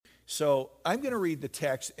So I'm going to read the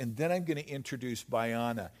text, and then I'm going to introduce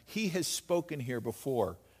Bayana. He has spoken here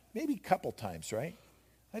before, maybe a couple times, right?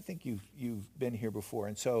 I think you've been here before.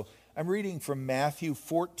 And so I'm reading from Matthew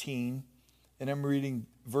 14, and I'm reading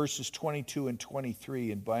verses 22 and 23,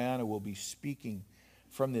 and Bayana will be speaking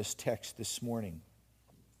from this text this morning.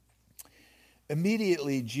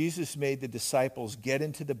 Immediately, Jesus made the disciples get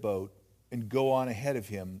into the boat and go on ahead of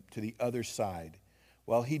him to the other side,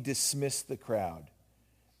 while he dismissed the crowd.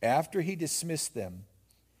 After he dismissed them,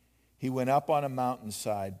 he went up on a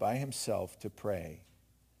mountainside by himself to pray.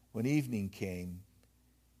 When evening came,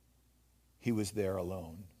 he was there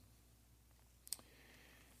alone.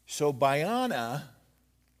 So Bayana,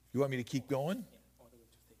 you want me to keep going?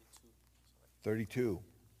 32.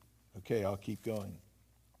 Okay, I'll keep going.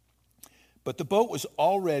 But the boat was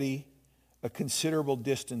already a considerable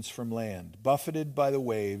distance from land, buffeted by the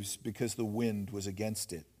waves because the wind was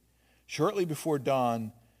against it. Shortly before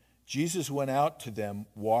dawn, Jesus went out to them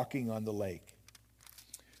walking on the lake.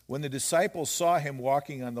 When the disciples saw him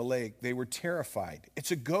walking on the lake, they were terrified.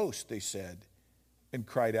 "It's a ghost," they said, and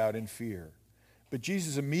cried out in fear. But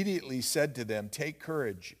Jesus immediately said to them, "Take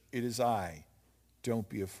courage, it is I. Don't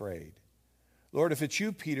be afraid." "Lord, if it's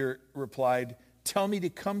you," Peter replied, "tell me to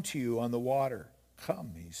come to you on the water."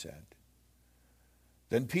 "Come," he said.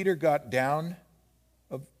 Then Peter got down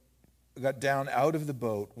out of the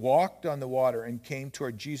boat, walked on the water, and came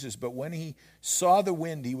toward Jesus. But when he saw the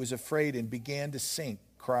wind, he was afraid and began to sink,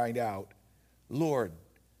 cried out, "Lord,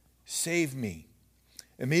 save me."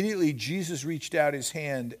 Immediately Jesus reached out his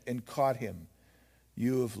hand and caught him.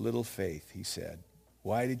 "You of little faith," he said,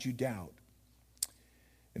 "why did you doubt?"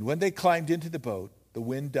 And when they climbed into the boat, the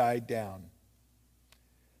wind died down.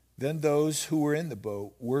 Then those who were in the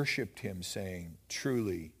boat worshipped him, saying,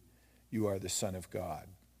 "Truly, you are the Son of God."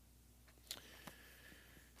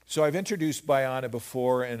 So I've introduced Bayana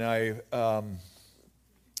before, and I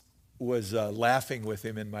was laughing with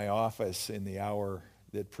him in my office in the hour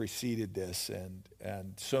that preceded this,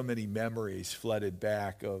 and so many memories flooded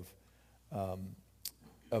back of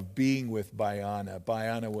being with Bayana.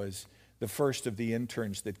 Bayana was the first of the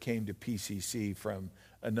interns that came to PCC from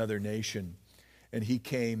another nation, and he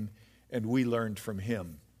came, and we learned from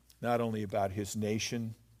him, not only about his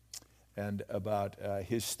nation and about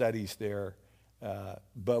his studies there,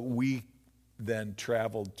 but we then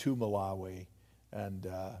traveled to Malawi, and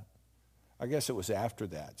I guess it was after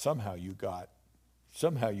that. Somehow you got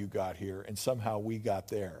here, and somehow we got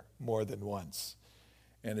there more than once.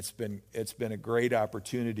 And it's been a great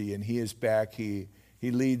opportunity, and he is back. He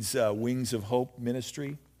leads Wings of Hope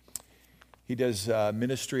ministry. He does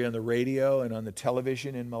ministry on the radio and on the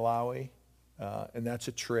television in Malawi, and that's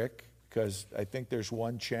a trick because I think there's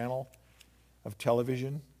one channel of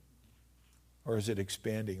television. Or is it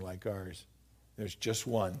expanding like ours? There's just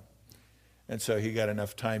one. And so he got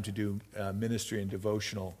enough time to do ministry and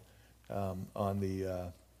devotional on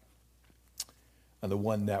the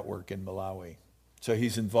One Network in Malawi. So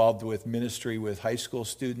he's involved with ministry with high school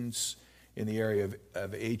students in the area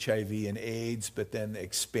of HIV and AIDS, but then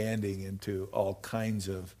expanding into all kinds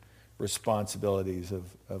of responsibilities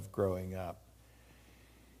of growing up.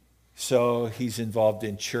 So he's involved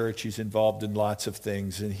in church, he's involved in lots of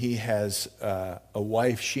things, and he has a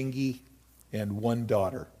wife, Shingi, and one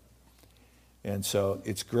daughter. And so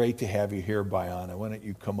it's great to have you here, Bayana. Why don't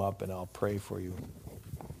you come up and I'll pray for you.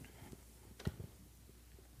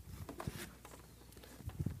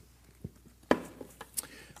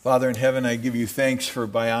 Father in heaven, I give you thanks for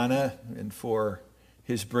Bayana and for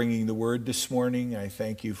his bringing the word this morning. I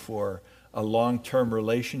thank you for a long-term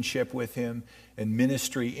relationship with him and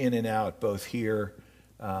ministry in and out, both here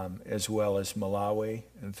as well as Malawi.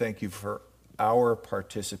 And thank you for our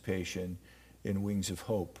participation in Wings of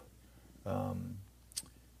Hope.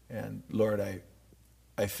 And Lord, I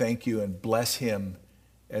thank you and bless him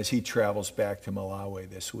as he travels back to Malawi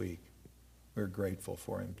this week. We're grateful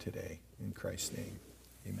for him today. In Christ's name,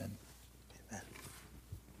 amen. Amen.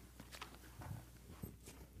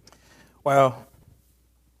 Well,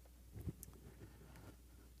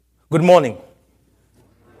 good morning.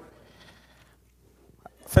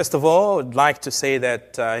 First of all, I would like to say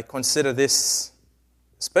that I consider this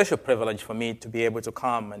a special privilege for me to be able to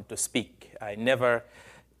come and to speak. I never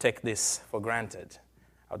take this for granted.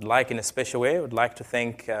 I would like, in a special way, I would like to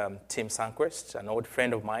thank Tim Sanquist, an old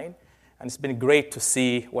friend of mine, and it's been great to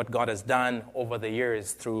see what God has done over the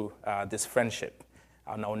years through this friendship.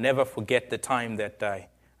 And I'll never forget the time that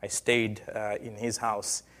I stayed in his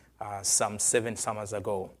house some 7 summers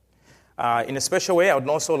ago. In a special way, I would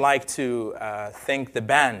also like to thank the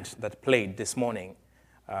band that played this morning.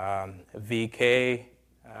 VK,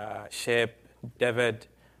 Shep, David,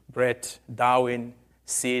 Brett, Darwin,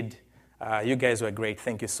 Sid. You guys were great.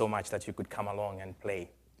 Thank you so much that you could come along and play.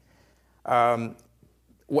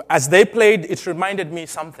 As they played, it reminded me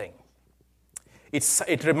something.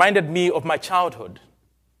 It reminded me of my childhood.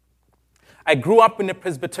 I grew up in a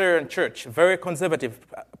Presbyterian church, a very conservative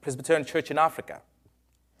Presbyterian church in Africa.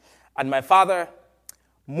 And my father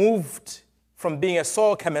moved from being a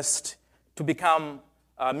soil chemist to become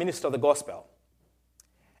a minister of the gospel.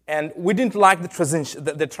 And we didn't like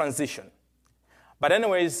the transition. But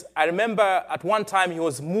anyways, I remember at one time he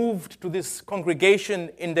was moved to this congregation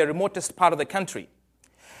in the remotest part of the country.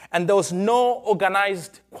 And there was no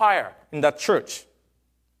organized choir in that church.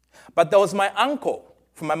 But there was my uncle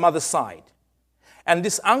from my mother's side. And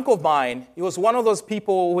this uncle of mine, he was one of those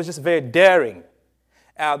people who was just very daring.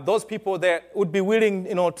 Those people that would be willing,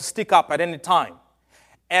 to stick up at any time.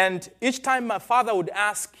 And each time my father would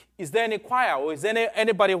ask, is there any choir or is there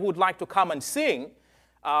anybody who would like to come and sing?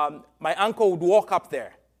 My uncle would walk up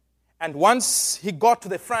there. And once he got to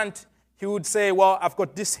the front, he would say, well, I've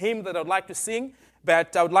got this hymn that I would like to sing,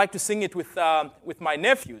 but I would like to sing it with my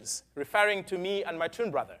nephews, referring to me and my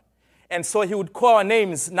twin brother. And so he would call our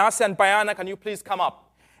names, Nasa and Bayana, can you please come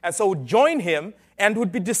up? And so we'd join him and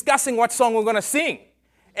would be discussing what song we're going to sing.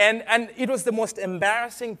 And it was the most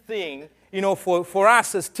embarrassing thing, for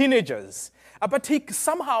us as teenagers. But he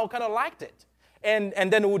somehow kind of liked it.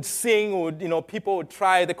 And then we would sing, people would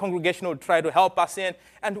try, the congregation would try to help us in.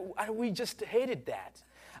 And we just hated that.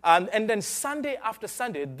 And then Sunday after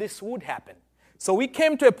Sunday, this would happen. So we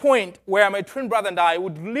came to a point where my twin brother and I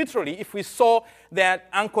would literally, if we saw that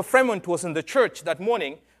Uncle Fremont was in the church that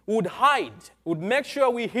morning, we would hide, would make sure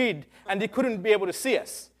we hid, and he couldn't be able to see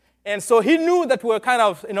us. And so he knew that we were kind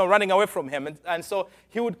of, running away from him. And so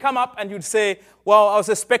he would come up and he would say, well, I was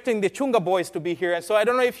expecting the Chunga boys to be here, and so I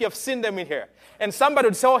don't know if you have seen them in here. And somebody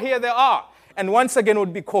would say, oh, here they are. And once again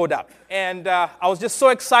would be called up. And I was just so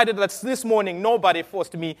excited that this morning nobody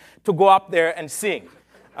forced me to go up there and sing.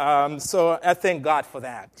 So I thank God for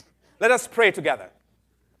that. Let us pray together.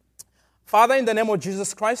 Father, in the name of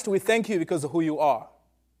Jesus Christ, we thank you because of who you are.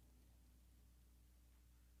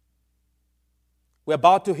 We're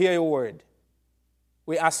about to hear your word.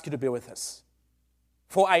 We ask you to be with us.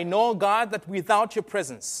 For I know, God, that without your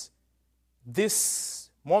presence, this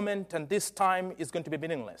moment and this time is going to be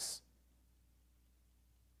meaningless.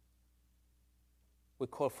 We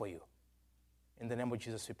call for you. In the name of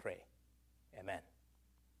Jesus we pray. Amen.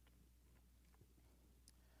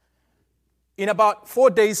 In about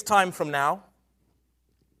 4 days' time from now,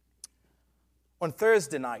 on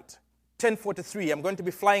Thursday night, 10:43, I'm going to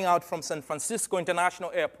be flying out from San Francisco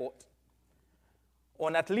International Airport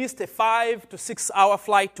on at least a 5 to 6 hour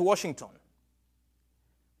flight to Washington,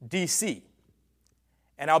 D.C.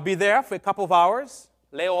 And I'll be there for a couple of hours,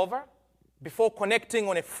 layover, before connecting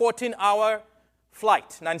on a 14-hour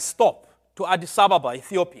flight, non-stop, to Addis Ababa,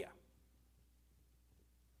 Ethiopia.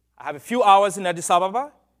 I have a few hours in Addis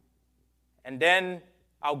Ababa, and then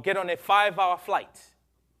I'll get on a 5-hour flight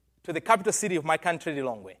to the capital city of my country,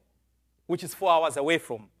 Lilongwe, which is 4 hours away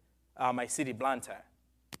from my city, Blantyre.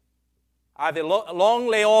 I have a long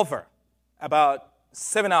layover, about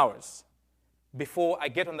 7 hours, before I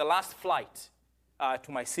get on the last flight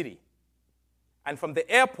to my city. And from the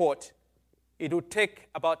airport, it will take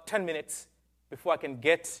about 10 minutes before I can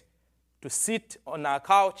get to sit on our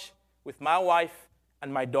couch with my wife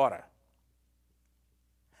and my daughter.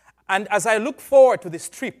 And as I look forward to this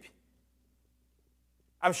trip,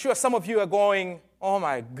 I'm sure some of you are going, oh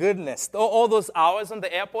my goodness, all those hours on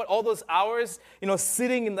the airport, all those hours,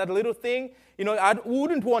 sitting in that little thing, I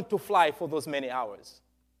wouldn't want to fly for those many hours.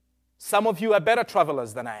 Some of you are better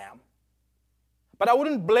travelers than I am. But I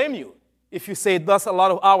wouldn't blame you if you say that's a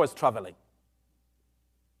lot of hours traveling.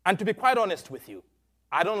 And to be quite honest with you,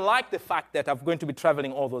 I don't like the fact that I'm going to be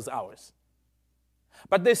traveling all those hours.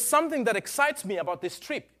 But there's something that excites me about this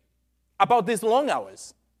trip, about these long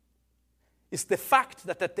hours. It's the fact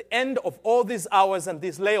that at the end of all these hours and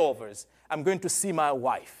these layovers, I'm going to see my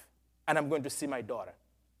wife and I'm going to see my daughter.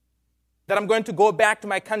 That I'm going to go back to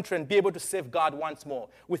my country and be able to serve God once more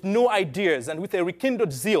with new ideas and with a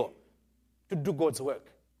rekindled zeal to do God's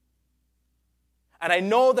work. And I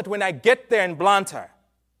know that when I get there in Blantyre,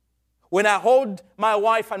 when I hold my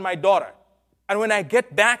wife and my daughter, and when I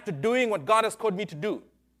get back to doing what God has called me to do,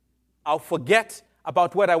 I'll forget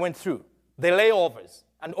about what I went through, the layovers,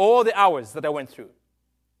 and all the hours that I went through.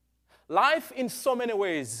 Life, in so many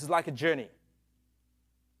ways, is like a journey.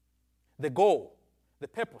 The goal, the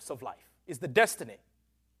purpose of life is the destiny.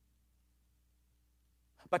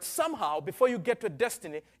 But somehow, before you get to a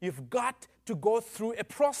destiny, you've got to go through a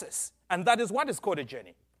process. And that is what is called a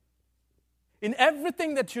journey. In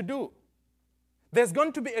everything that you do, there's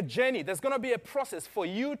going to be a journey. There's going to be a process for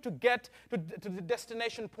you to get to the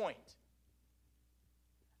destination point.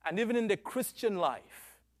 And even in the Christian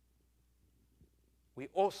life, we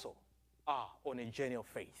also are on a journey of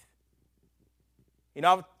faith.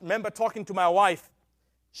 I remember talking to my wife.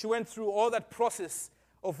 She went through all that process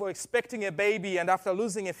of expecting a baby, and after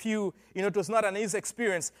losing a few, it was not an easy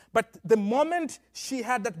experience. But the moment she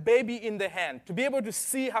had that baby in the hand, to be able to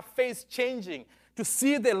see her face changing, to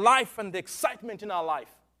see the life and the excitement in our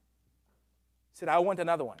life, said, I want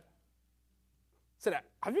another one. Said,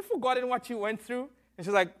 have you forgotten what you went through? And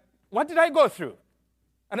she's like, what did I go through?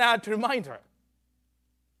 And I had to remind her.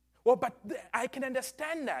 Well, but I can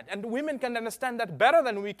understand that, and women can understand that better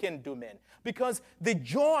than we can do men, because the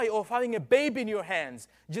joy of having a baby in your hands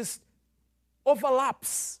just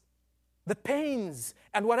overlaps the pains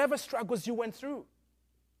and whatever struggles you went through.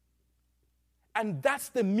 And that's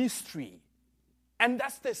the mystery, and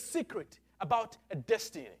that's the secret about a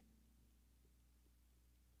destiny.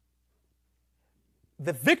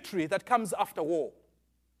 The victory that comes after war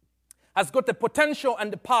has got the potential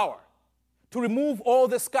and the power to remove all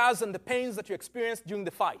the scars and the pains that you experienced during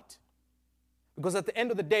the fight. Because at the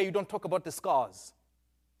end of the day, you don't talk about the scars.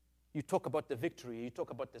 You talk about the victory. You talk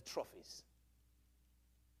about the trophies.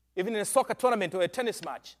 Even in a soccer tournament or a tennis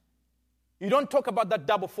match, you don't talk about that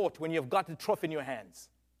double fault when you've got the trophy in your hands.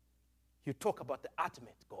 You talk about the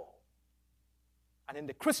ultimate goal. And in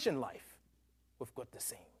the Christian life, we've got the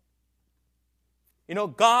same.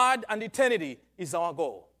 God and eternity is our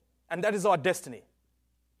goal. And that is our destiny.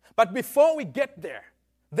 But before we get there,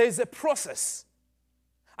 there's a process.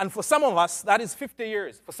 And for some of us, that is 50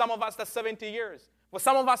 years. For some of us, that's 70 years. For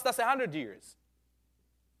some of us, that's 100 years.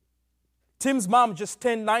 Tim's mom just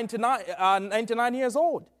turned 99 years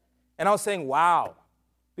old. And I was saying, wow.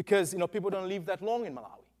 Because, people don't live that long in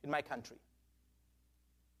Malawi, in my country.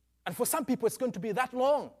 And for some people, it's going to be that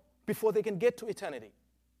long before they can get to eternity.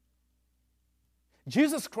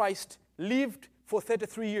 Jesus Christ lived for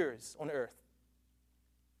 33 years on earth.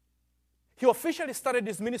 He officially started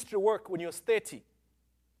his ministry work when he was 30.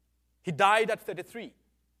 He died at 33. He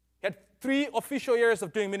had 3 official years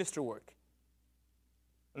of doing ministry work.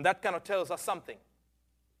 And that kind of tells us something.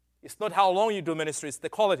 It's not how long you do ministry, it's the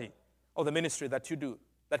quality of the ministry that you do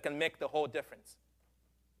that can make the whole difference.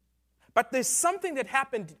 But there's something that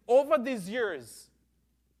happened over these years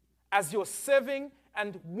as you're serving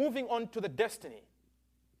and moving on to the destiny.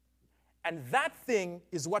 And that thing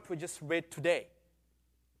is what we just read today.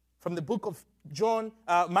 From the book of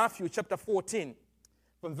Matthew chapter 14,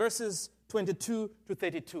 from verses 22 to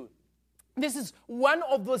 32. This is one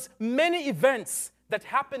of those many events that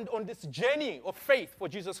happened on this journey of faith for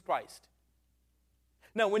Jesus Christ.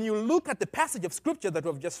 Now, when you look at the passage of Scripture that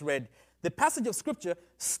we've just read, the passage of Scripture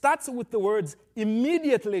starts with the words,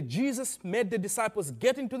 immediately Jesus made the disciples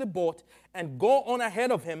get into the boat and go on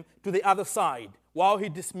ahead of him to the other side while he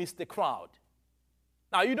dismissed the crowd.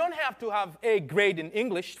 Now, you don't have to have a grade in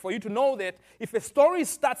English for you to know that if a story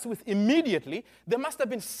starts with immediately, there must have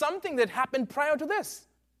been something that happened prior to this.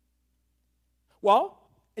 Well,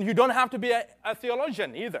 you don't have to be a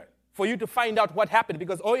theologian either for you to find out what happened,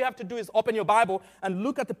 because all you have to do is open your Bible and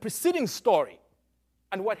look at the preceding story.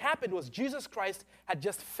 And what happened was Jesus Christ had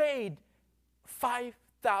just fed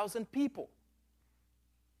 5,000 people.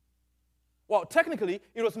 Well, technically,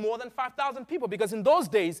 it was more than 5,000 people, because in those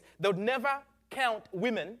days, they would never count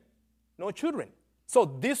women nor children. So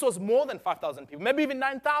this was more than 5,000 people, maybe even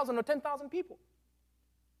 9,000 or 10,000 people.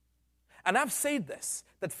 And I've said this,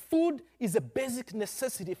 that food is a basic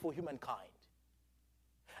necessity for humankind.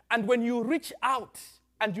 And when you reach out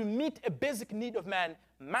and you meet a basic need of man,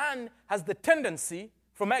 man has the tendency,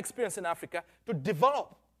 from my experience in Africa, to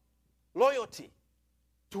develop loyalty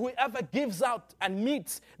to whoever gives out and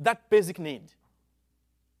meets that basic need.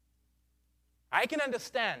 I can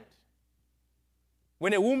understand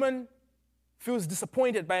when a woman feels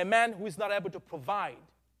disappointed by a man who is not able to provide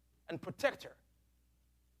and protect her.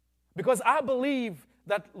 Because I believe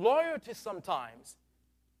that loyalty sometimes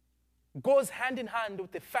goes hand in hand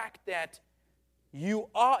with the fact that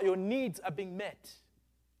your needs are being met.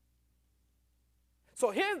 So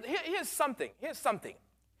here's something.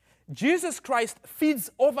 Jesus Christ feeds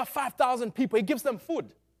over 5,000 people. He gives them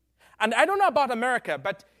food. And I don't know about America,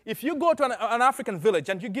 but if you go to an African village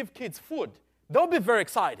and you give kids food, they'll be very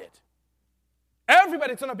excited.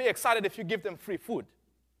 Everybody's going to be excited if you give them free food.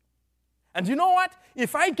 And you know what?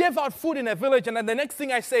 If I gave out food in a village and then the next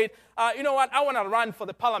thing I said, you know what, I want to run for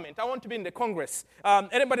the parliament. I want to be in the Congress.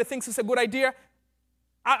 Anybody thinks it's a good idea?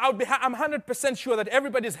 I'm 100% sure that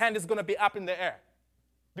everybody's hand is going to be up in the air.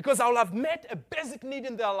 Because I will have met a basic need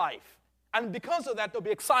in their life. And because of that, they'll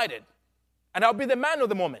be excited. And I'll be the man of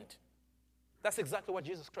the moment. That's exactly what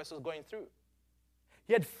Jesus Christ was going through.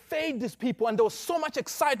 He had fed these people, and there was so much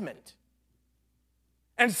excitement.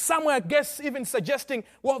 And some were, I guess, even suggesting,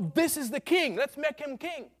 well, this is the king. Let's make him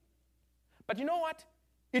king. But you know what?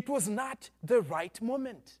 It was not the right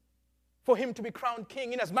moment for him to be crowned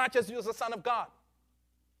king, in as much as he was the Son of God.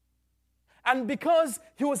 And because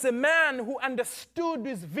he was a man who understood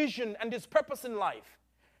his vision and his purpose in life,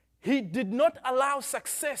 he did not allow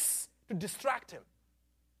success to distract him.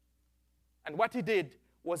 And what he did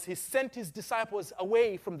was he sent his disciples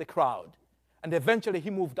away from the crowd, and eventually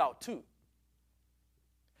he moved out too.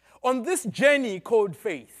 On this journey called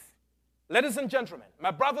faith, ladies and gentlemen,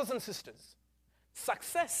 my brothers and sisters,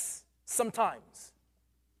 success sometimes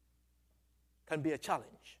can be a challenge.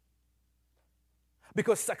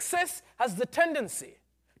 Because success has the tendency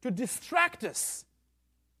to distract us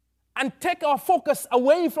and take our focus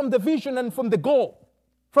away from the vision and from the goal,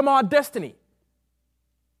 from our destiny,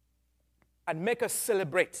 and make us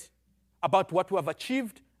celebrate about what we have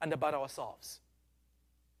achieved and about ourselves.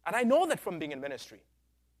 And I know that from being in ministry,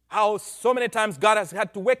 how so many times God has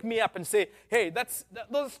had to wake me up and say, hey,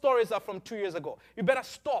 those stories are from 2 years ago. You better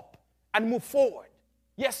stop and move forward.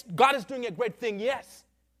 Yes, God is doing a great thing, yes.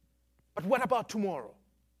 But what about tomorrow?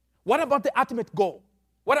 What about the ultimate goal?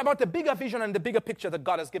 What about the bigger vision and the bigger picture that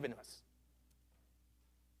God has given us?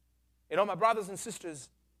 You know, my brothers and sisters,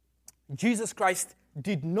 Jesus Christ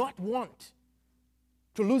did not want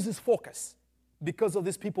to lose his focus because of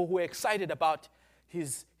these people who were excited about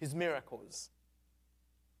his miracles.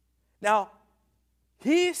 Now,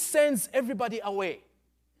 he sends everybody away.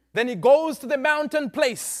 Then he goes to the mountain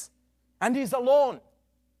place, and he's alone,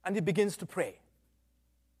 and he begins to pray.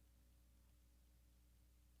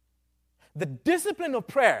 The discipline of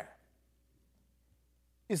prayer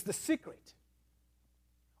is the secret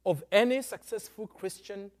of any successful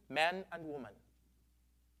Christian man and woman.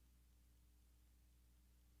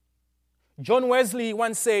 John Wesley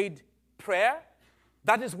once said, prayer,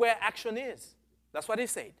 that is where action is. That's what he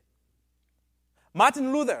said.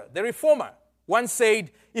 Martin Luther, the reformer, once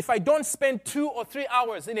said, if I don't spend 2 or 3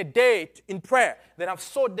 hours in a day in prayer, then I've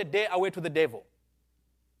sold the day away to the devil.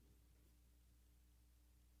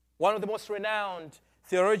 One of the most renowned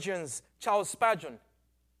theologians, Charles Spurgeon,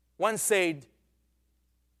 once said,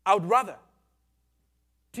 I would rather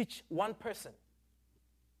teach one person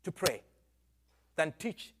to pray than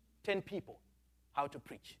teach 10 people how to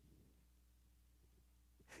preach.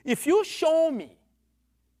 If you show me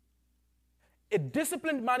a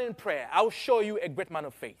disciplined man in prayer, I'll show you a great man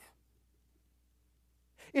of faith.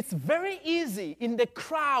 It's very easy in the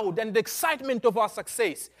crowd and the excitement of our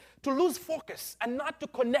success to lose focus and not to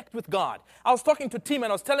connect with God. I was talking to Tim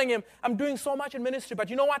and I was telling him, I'm doing so much in ministry, but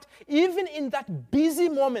you know what? Even in that busy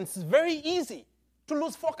moments, it's very easy to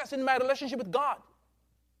lose focus in my relationship with God.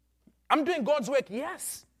 I'm doing God's work,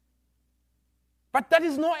 yes. But that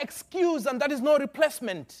is no excuse and that is no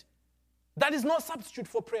replacement. That is no substitute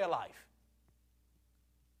for prayer life.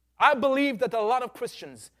 I believe that a lot of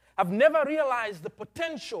Christians have never realized the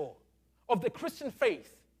potential of the Christian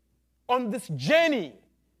faith on this journey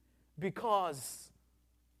because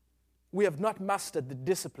we have not mastered the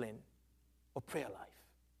discipline of prayer life.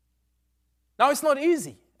 Now, it's not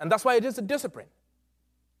easy, and that's why it is a discipline.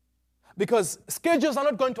 Because schedules are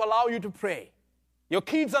not going to allow you to pray. Your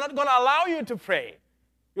kids are not going to allow you to pray.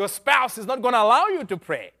 Your spouse is not going to allow you to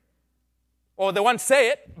pray. Or they won't say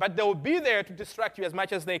it, but they will be there to distract you as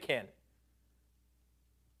much as they can.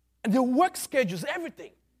 And their work schedules,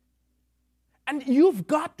 everything. And you've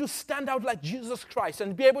got to stand out like Jesus Christ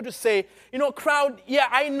and be able to say, crowd, yeah,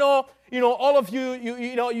 I know, all of you,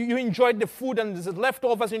 you enjoyed the food and there's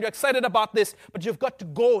leftovers and you're excited about this, but you've got to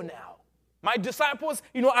go now. My disciples,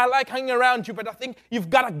 I like hanging around you, but I think you've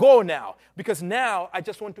got to go now. Because now I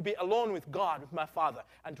just want to be alone with God, with my Father,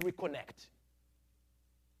 and to reconnect.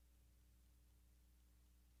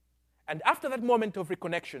 And after that moment of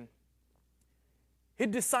reconnection, he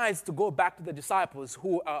decides to go back to the disciples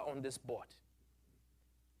who are on this boat.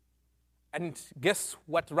 And guess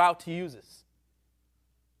what route he uses?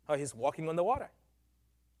 Oh, he's walking on the water.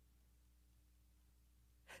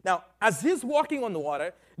 Now, as he's walking on the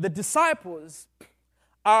water, the disciples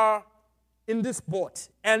are in this boat.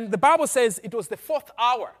 And the Bible says it was the 4th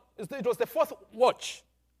hour. It was the 4th watch.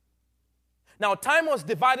 Now, time was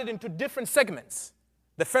divided into different segments.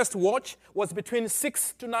 The first watch was between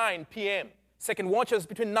 6 to 9 p.m. Second watch was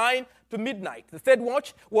between 9 to midnight. The third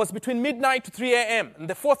watch was between midnight to 3 a.m. And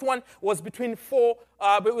the fourth one was between 3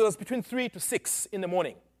 to 6 in the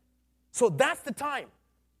morning. So that's the time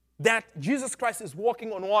that Jesus Christ is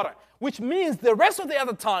walking on water, which means the rest of the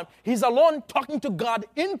other time, he's alone talking to God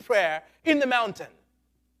in prayer in the mountain.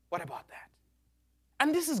 What about that?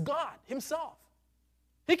 And this is God himself.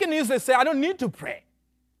 He can easily say, I don't need to pray.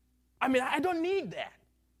 I don't need that.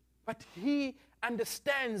 But he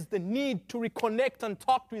understands the need to reconnect and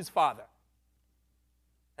talk to his Father.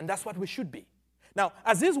 And that's what we should be. Now,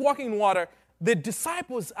 as he's walking in water, the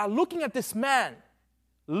disciples are looking at this man,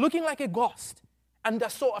 looking like a ghost, and they're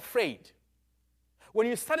so afraid. When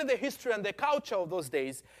you study the history and the culture of those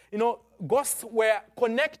days, ghosts were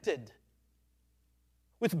connected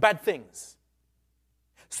with bad things.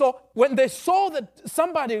 So when they saw that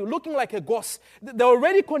somebody looking like a ghost, they're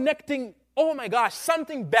already connecting, oh my gosh,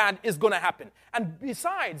 something bad is going to happen. And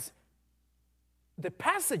besides, the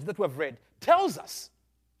passage that we've read tells us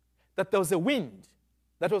that there was a wind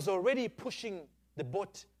that was already pushing the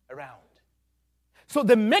boat around. So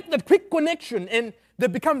they make that quick connection and they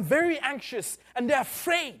become very anxious and they're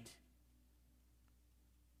afraid.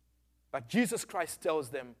 But Jesus Christ tells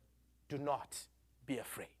them, do not be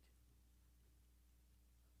afraid.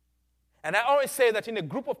 And I always say that in a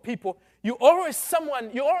group of people, you always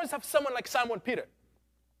have someone like Simon Peter.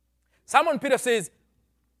 Simon Peter says,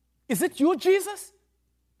 is it you, Jesus?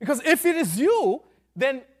 Because if it is you,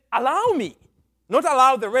 then allow me. Not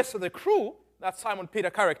allow the rest of the crew, that's Simon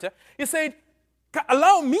Peter character. He said,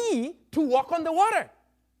 allow me to walk on the water.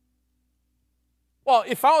 Well,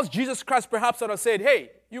 if I was Jesus Christ, perhaps I would have said,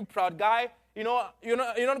 hey, you proud guy, you're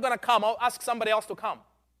not going to come. I'll ask somebody else to come.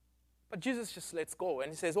 But Jesus just lets go,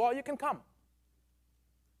 and he says, well, you can come.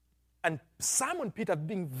 And Simon Peter,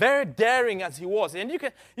 being very daring as he was, and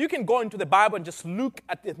you can go into the Bible and just look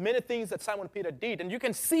at the many things that Simon Peter did, and you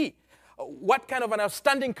can see what kind of an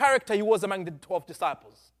outstanding character he was among the 12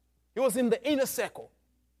 disciples. He was in the inner circle.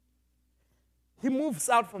 He moves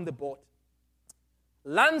out from the boat,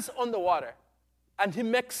 lands on the water, and he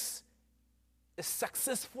makes a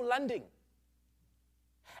successful landing.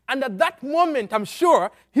 And at that moment, I'm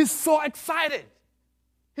sure, he's so excited.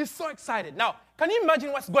 He's so excited. Now, can you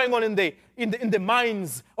imagine what's going on in the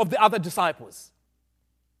minds of the other disciples?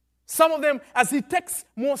 Some of them, as he takes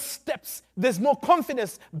more steps, there's more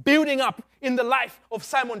confidence building up in the life of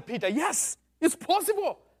Simon Peter. Yes, it's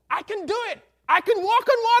possible. I can do it. I can walk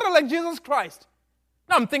on water like Jesus Christ.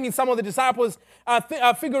 Now, I'm thinking some of the disciples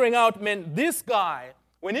are figuring out, man, this guy,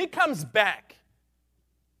 when he comes back,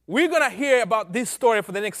 we're going to hear about this story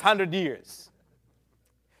for the next 100 years.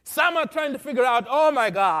 Some are trying to figure out, oh my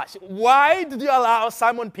gosh, why did you allow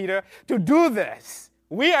Simon Peter to do this?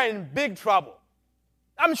 We are in big trouble.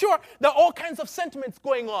 I'm sure there are all kinds of sentiments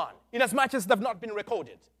going on, in as much as they've not been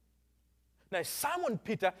recorded. Now, Simon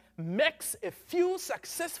Peter makes a few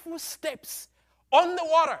successful steps on the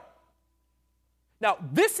water. Now,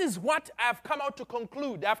 this is what I've come out to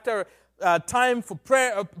conclude after time for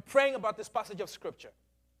prayer, praying about this passage of Scripture.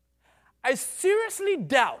 I seriously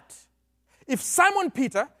doubt if Simon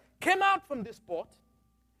Peter came out from this boat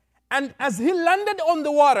and as he landed on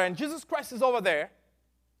the water and Jesus Christ is over there,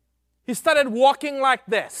 he started walking like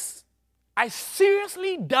this. I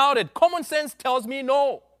seriously doubt it. Common sense tells me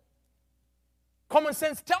no. Common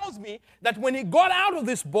sense tells me that when he got out of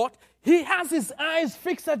this boat, he has his eyes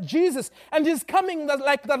fixed at Jesus and he's coming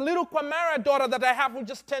like that little Kwamara daughter that I have who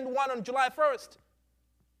just turned 1 on July 1st.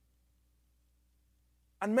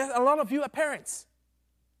 And a lot of you are parents.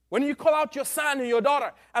 When you call out your son or your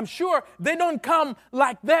daughter, I'm sure they don't come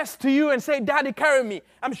like this to you and say, Daddy, carry me.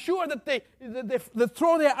 I'm sure that they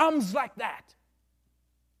throw their arms like that,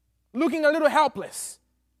 looking a little helpless.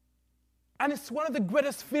 And it's one of the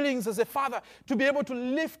greatest feelings as a father to be able to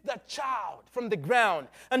lift that child from the ground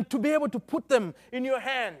and to be able to put them in your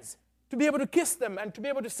hands, to be able to kiss them and to be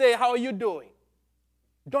able to say, how are you doing?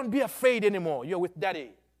 Don't be afraid anymore. You're with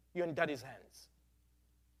Daddy. You're in Daddy's hands.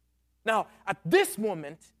 Now, at this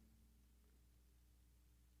moment,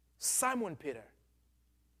 Simon Peter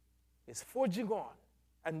is forging on.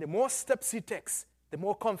 And the more steps he takes, the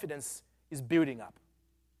more confidence is building up.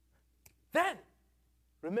 Then,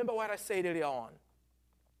 remember what I said earlier on.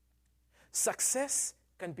 Success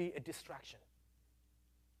can be a distraction.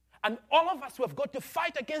 And all of us who have got to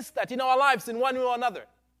fight against that in our lives in one way or another.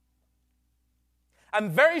 I'm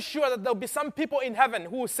very sure that there'll be some people in heaven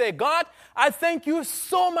who will say, God, I thank you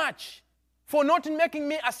so much for not making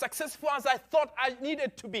me as successful as I thought I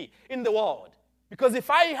needed to be in the world. Because if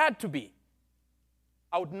I had to be,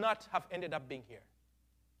 I would not have ended up being here.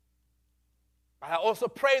 But I also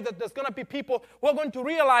pray that there's going to be people who are going to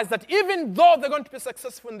realize that even though they're going to be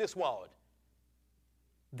successful in this world,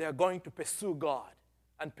 they're going to pursue God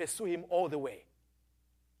and pursue Him all the way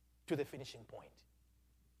to the finishing point.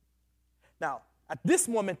 Now, At this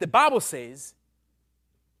moment, the Bible says,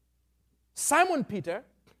 Simon Peter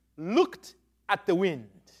looked at the wind.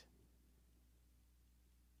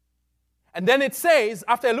 And then it says,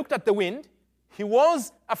 after he looked at the wind, he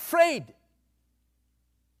was afraid.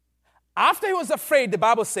 After he was afraid, the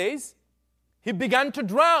Bible says, he began to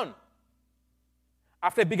drown.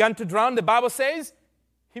 After he began to drown, the Bible says,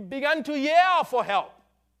 he began to yell for help.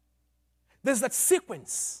 There's that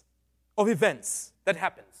sequence of events that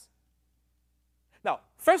happens. Now,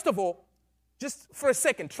 first of all, just for a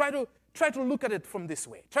second, try to look at it from this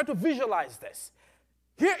way. Try to visualize this.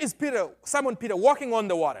 Here is Simon Peter walking on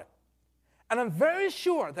the water. And I'm very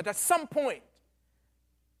sure that at some point,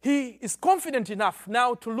 he is confident enough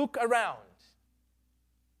now to look around.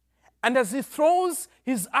 And as he throws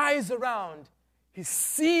his eyes around, he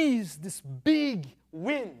sees this big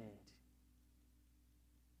wind.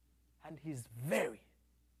 And he's very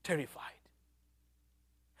terrified.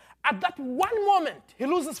 At that one moment, he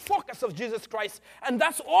loses focus of Jesus Christ, and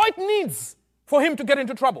that's all it needs for him to get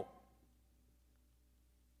into trouble.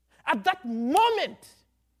 At that moment,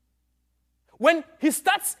 when he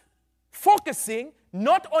starts focusing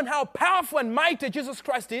not on how powerful and mighty Jesus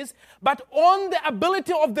Christ is, but on the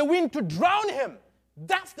ability of the wind to drown him,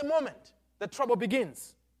 that's the moment the trouble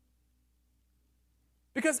begins.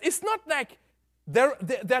 Because it's not like there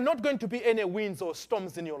are not going to be any winds or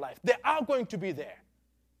storms in your life. They are going to be there.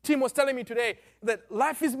 Tim was telling me today that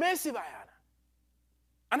life is messy, Bayana.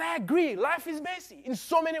 And I agree, life is messy in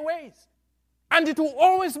so many ways. And it will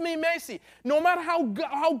always be messy. No matter how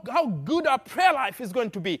good our prayer life is going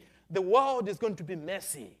to be, the world is going to be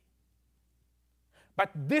messy. But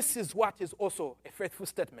this is what is also a faithful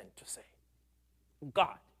statement to say.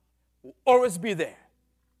 God will always be there.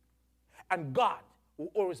 And God will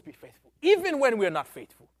always be faithful, even when we're not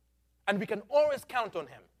faithful. And we can always count on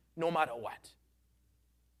him, no matter what.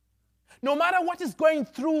 No matter what is going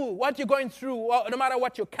through, what you're going through, no matter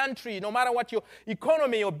what your country, no matter what your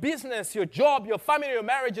economy, your business, your job, your family, your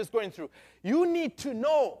marriage is going through, you need to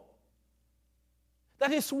know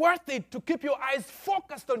that it's worth it to keep your eyes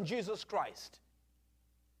focused on Jesus Christ.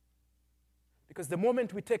 Because the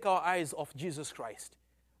moment we take our eyes off Jesus Christ,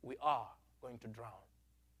 we are going to drown.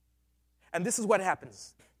 And this is what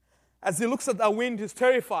happens. As he looks at the wind, he's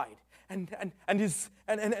terrified. And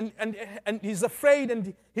he's afraid,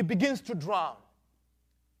 and he begins to drown.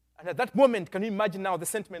 And at that moment, can you imagine now the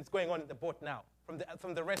sentiments going on in the boat now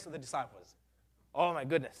from the rest of the disciples? Oh my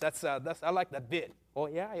goodness, that's I like that bit. Oh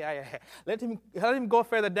yeah. Let him go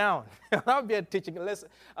further down. That would be a teaching lesson,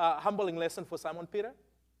 humbling lesson for Simon Peter.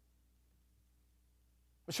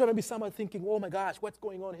 I'm sure maybe someone thinking, oh my gosh, what's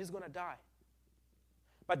going on? He's going to die.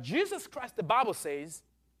 But Jesus Christ, the Bible says,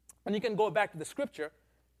 and you can go back to the scripture,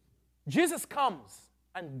 Jesus comes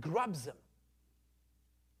and grabs him.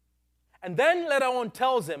 And then later on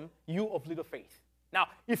tells him, you of little faith. Now,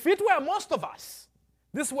 if it were most of us,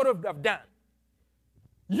 this would have done.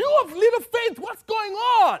 You of little faith, what's going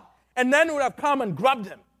on? And then would have come and grabbed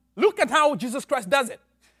him. Look at how Jesus Christ does it.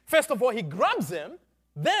 First of all, he grabs him,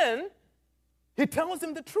 then he tells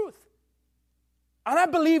him the truth. And I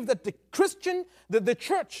believe that the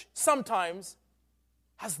church sometimes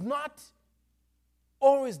has not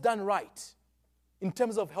always done right in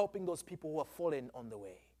terms of helping those people who are fallen on the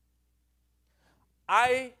way.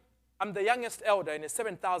 I am the youngest elder in a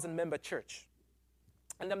 7,000-member church,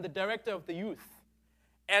 and I'm the director of the youth.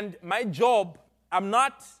 And my job,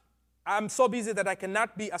 I'm so busy that I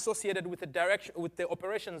cannot be associated with the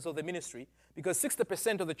operations of the ministry, because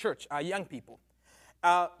 60% of the church are young people.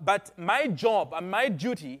 But my job and my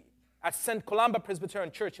duty at St. Columba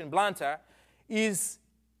Presbyterian Church in Blantyre is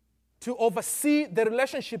to oversee the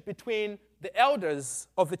relationship between the elders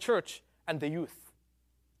of the church and the youth.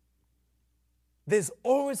 There's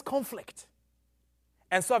always conflict.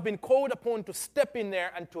 And so I've been called upon to step in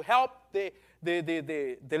there and to help the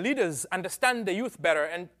leaders understand the youth better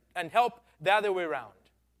and help the other way around.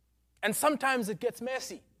 And sometimes it gets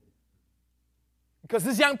messy. Because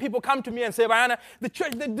these young people come to me and say, Bayana, the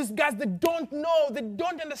church, these guys, they don't know, they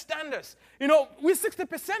don't understand us. You know, we're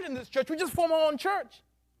 60% in this church. We just form our own church.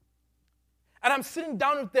 And I'm sitting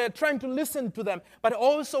down there trying to listen to them, but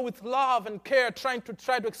also with love and care, trying to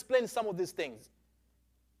explain some of these things.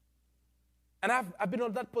 And I've been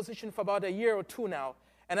on that position for about a year or two now.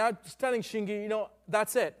 And I was telling Shingi, you know,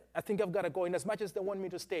 that's it. I think I've got to go in as much as they want me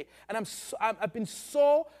to stay. And I've been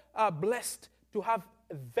so blessed to have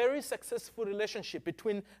a very successful relationship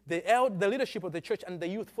between the leadership of the church and the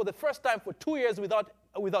youth for the first time for 2 years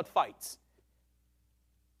without fights.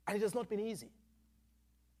 And it has not been easy.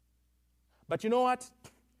 But you know what?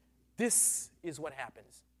 This is what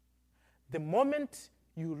happens. The moment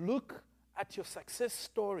you look at your success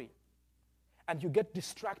story and you get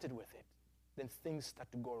distracted with it, then things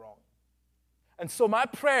start to go wrong. And so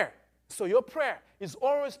your prayer is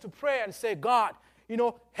always to pray and say, God,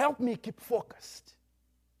 help me keep focused.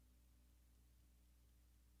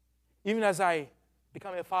 Even as I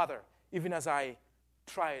become a father, even as I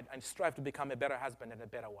tried and strive to become a better husband and a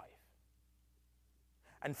better wife.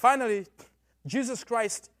 And finally, Jesus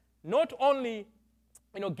Christ not only,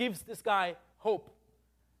 gives this guy hope,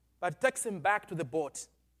 but takes him back to the boat.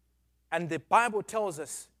 And the Bible tells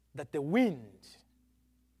us that the wind,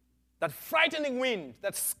 that frightening wind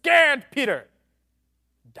that scared Peter,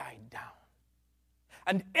 died down.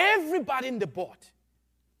 And everybody in the boat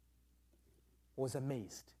was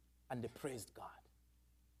amazed and they praised God.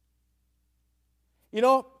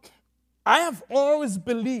 I have always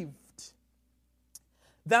believed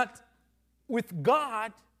that with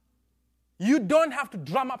God, you don't have to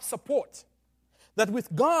drum up support. That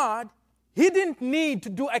with God, He didn't need to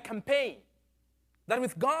do a campaign. That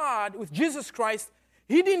with God, with Jesus Christ,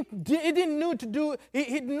 He did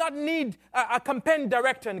not need a campaign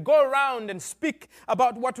director and go around and speak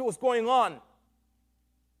about what was going on.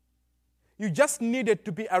 You just needed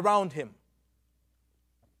to be around Him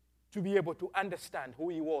to be able to understand who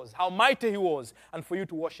He was, how mighty He was, and for you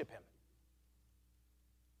to worship Him.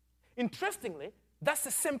 Interestingly, that's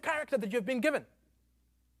the same character that you've been given.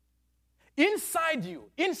 Inside you,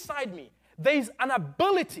 inside me, there is an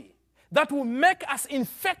ability that will make us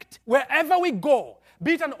infect wherever we go,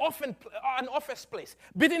 be it an office place,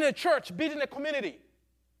 be it in a church, be it in a community,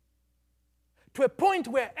 to a point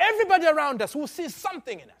where everybody around us will see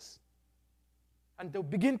something in us. And they'll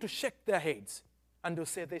begin to shake their heads. And they'll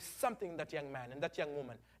say, there's something in that young man and that young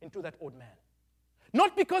woman, into that old man.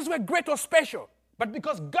 Not because we're great or special, but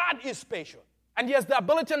because God is special. And He has the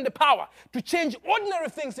ability and the power to change ordinary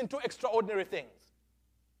things into extraordinary things.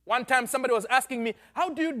 One time somebody was asking me, how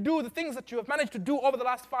do you do the things that you have managed to do over the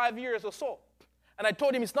last 5 years or so? And I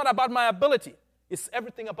told him it's not about my ability. It's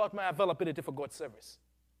everything about my availability for God's service.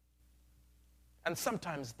 And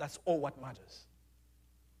sometimes that's all what matters.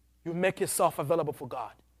 You make yourself available for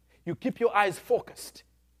God. You keep your eyes focused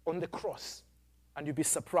on the cross, and you'll be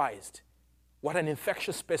surprised what an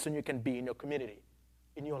infectious person you can be in your community,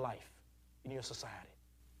 in your life, in your society.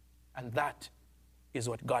 And that is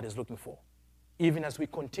what God is looking for, even as we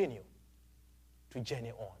continue to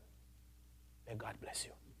journey on. May God bless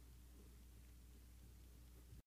you.